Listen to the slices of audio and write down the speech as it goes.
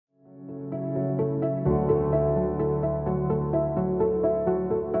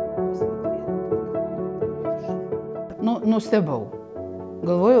nustebau.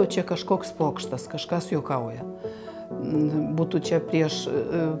 Galvojau, čia kažkoks pokštas, kažkas juokauja. Būtų čia prieš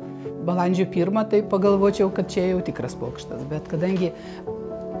balandžio 1, tai pagalvočiau, kad čia jau tikras pokštas. Bet kadangi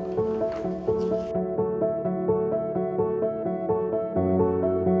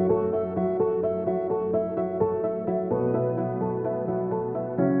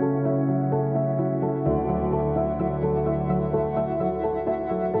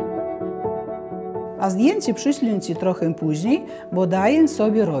a zdjęcie przyślę trochę później, bo daję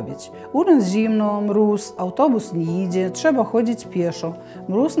sobie robić. U nas zimno, mróz, autobus nie idzie, trzeba chodzić pieszo.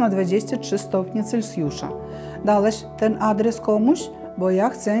 Mróz na 23 stopnie Celsjusza. Dałeś ten adres komuś? Bo ja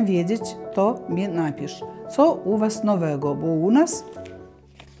chcę wiedzieć, to mi napisz. Co u was nowego, bo u nas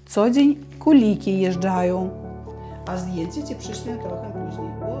co dzień kuliki jeżdżają. A zdjęcie ci przyślę trochę później,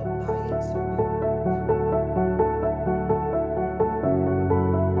 bo daję sobie.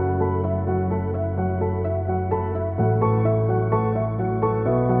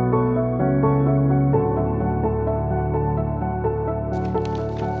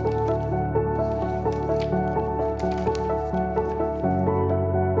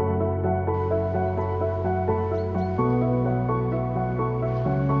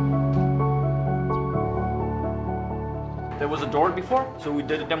 There was a door before, so we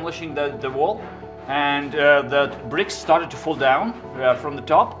did demolishing the wall, and the bricks started to fall down from the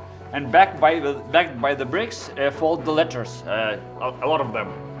top, and backed by the bricks fall the letters. A lot of them.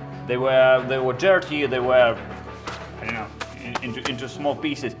 They were dirty. They were, I don't know, into small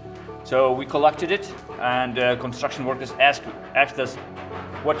pieces. So we collected it, and construction workers asked us,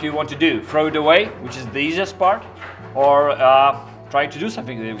 "What do you want to do? Throw it away, which is the easiest part, or try to do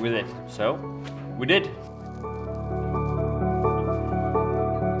something with it?" So we did.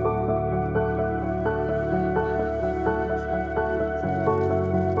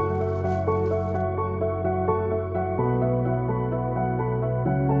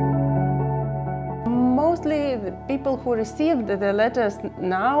 Mostly the people who received the letters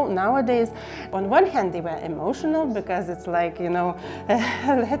nowadays, on one hand they were emotional because it's like, you know,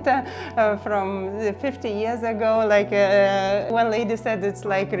 a letter from 50 years ago, like one lady said it's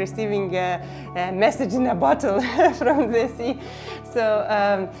like receiving a message in a bottle from the sea. So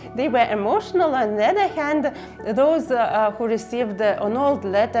they were emotional. On the other hand, those who received an old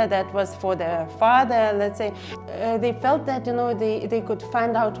letter that was for their father, let's say, they felt that, you know, they could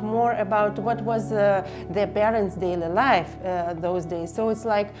find out more about what was their parents' daily life those days. So it's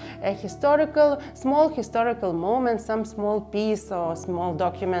like a small historical moment, some small piece or small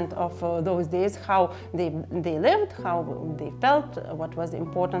document of those days, how they lived, how they felt, what was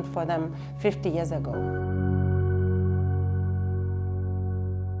important for them 50 years ago.